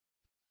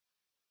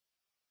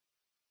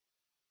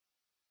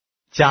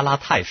加拉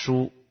太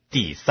书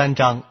第3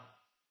章。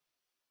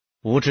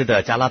无知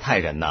的加拉太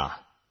人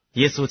哪，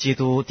耶稣基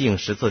督钉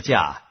十字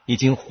架已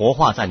经活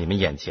化在你们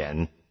眼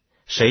前，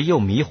谁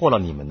又迷惑了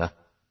你们呢？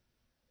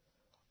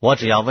我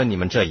只要问你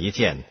们这一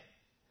件：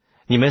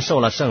你们受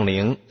了圣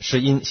灵，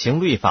是因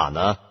行律法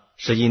呢，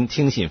是因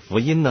听信福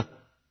音呢？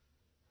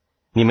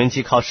你们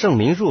既靠圣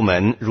灵入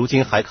门，如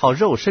今还靠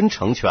肉身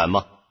成全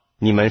吗？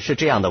你们是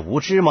这样的无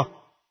知吗？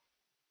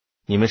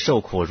你们受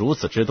苦如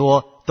此之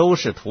多，都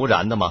是徒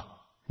然的吗？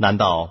难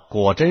道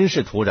果真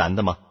是徒然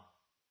的吗？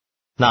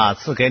那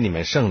赐给你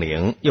们圣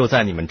灵，又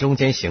在你们中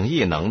间行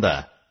异能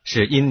的，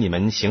是因你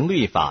们行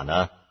律法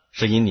呢，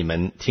是因你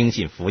们听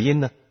信福音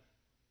呢？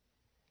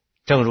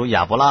正如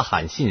亚伯拉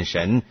罕信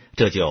神，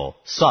这就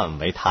算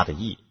为他的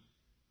义。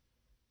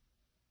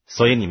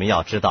所以你们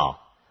要知道，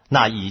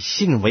那以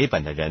信为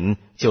本的人，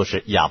就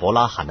是亚伯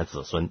拉罕的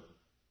子孙，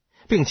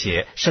并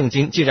且圣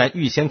经既然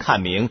预先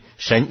看明，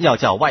神要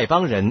叫外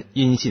邦人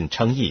因信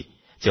称义，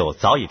就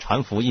早已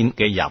传福音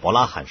给亚伯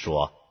拉罕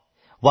说，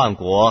万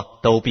国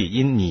都必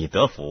因你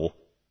得福。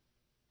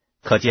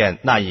可见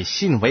那以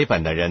信为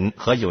本的人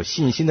和有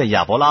信心的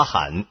亚伯拉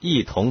罕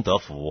一同得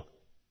福。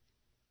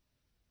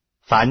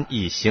凡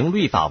以行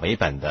律法为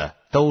本的，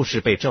都是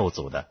被咒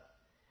诅的，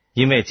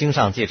因为经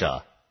上记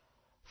着，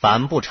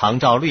凡不常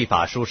照律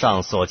法书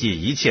上所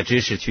记一切知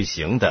识去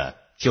行的，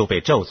就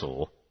被咒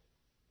诅。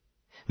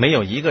没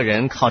有一个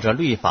人靠着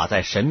律法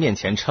在神面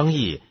前称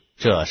义，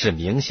这是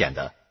明显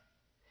的。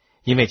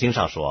因为经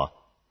上说，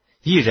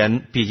一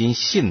人必因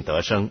信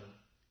得生。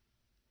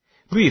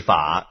律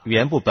法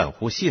原不本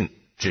乎信，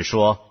只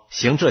说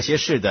行这些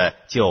事的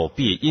就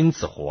必因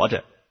此活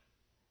着。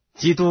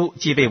基督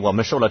既为我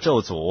们受了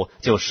咒诅，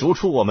就赎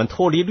出我们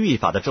脱离律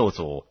法的咒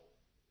诅。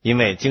因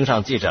为经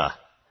上记着，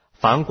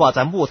凡挂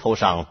在木头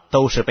上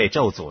都是被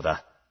咒诅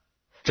的。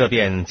这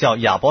便叫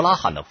亚伯拉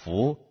罕的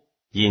福，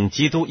因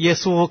基督耶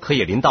稣可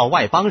以临到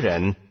外邦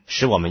人，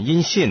使我们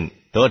因信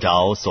得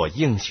着所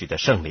应许的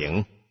圣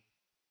灵。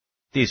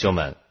弟兄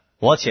们，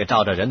我且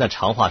照着人的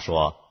常话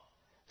说，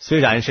虽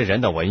然是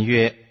人的文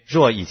约，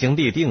若已经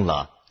立定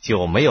了，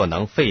就没有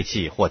能废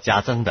弃或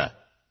加增的。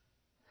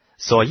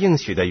所应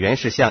许的原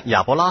是像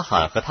亚伯拉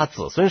罕和他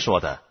子孙说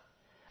的，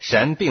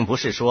神并不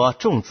是说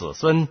众子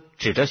孙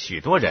指着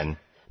许多人，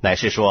乃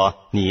是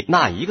说你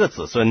那一个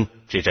子孙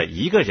指着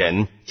一个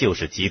人，就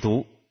是基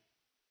督。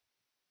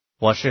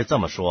我是这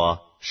么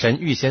说，神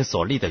预先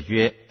所立的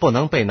约不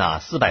能被那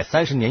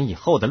430年以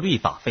后的律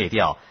法废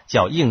掉，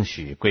叫应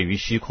许归于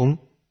虚空。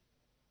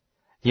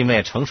因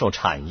为承受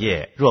产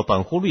业若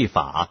本乎律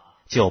法，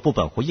就不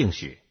本乎应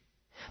许，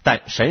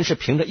但神是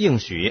凭着应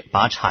许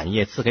把产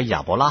业赐给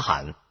亚伯拉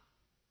罕。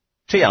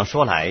这样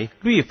说来，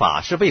律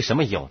法是为什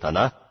么有的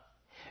呢？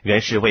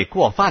原是为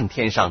过犯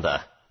天上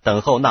的，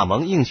等候那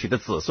蒙应许的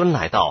子孙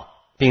来到，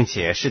并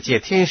且是借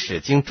天使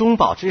经中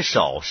保之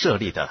手设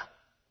立的。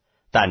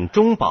但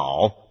中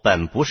保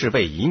本不是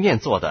为一面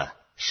做的，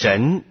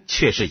神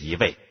却是一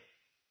位。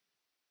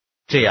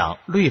这样，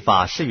律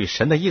法是与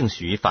神的应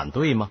许反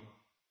对吗？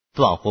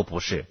断乎不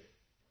是。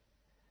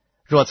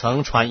若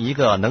曾传一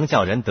个能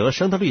叫人得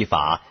生的律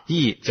法，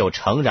义就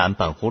诚然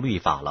本乎律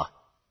法了。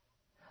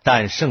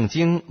但圣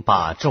经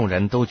把众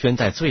人都捐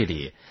在罪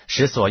里，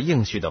使所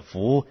应许的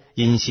福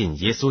因信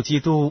耶稣基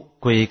督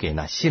归给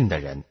那信的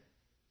人。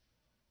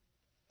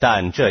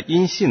但这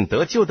因信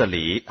得救的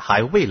理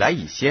还未来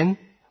以先，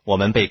我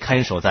们被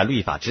看守在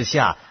律法之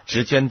下，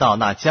直捐到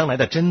那将来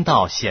的真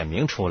道显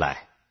明出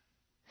来。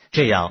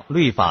这样，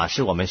律法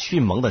是我们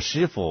训蒙的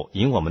师傅，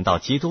引我们到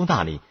基督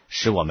那里，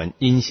使我们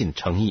因信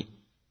称义。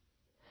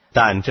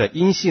但这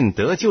因信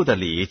得救的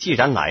理既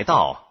然来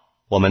到，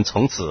我们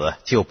从此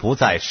就不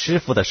在师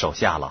傅的手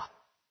下了。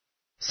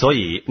所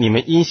以你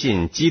们因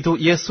信基督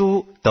耶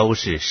稣都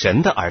是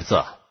神的儿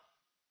子。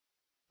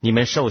你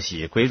们受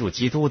洗归入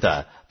基督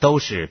的，都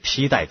是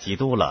披戴基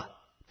督了，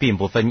并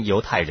不分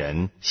犹太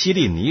人、希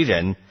利尼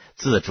人、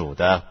自主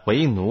的、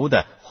为奴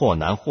的，或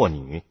男或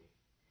女，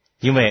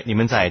因为你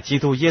们在基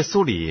督耶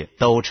稣里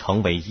都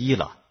成为一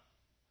了。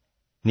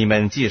你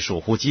们既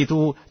属乎基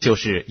督，就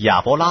是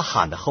亚伯拉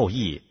罕的后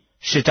裔，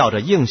是照着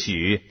应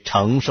许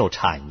承受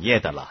产业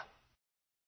的了。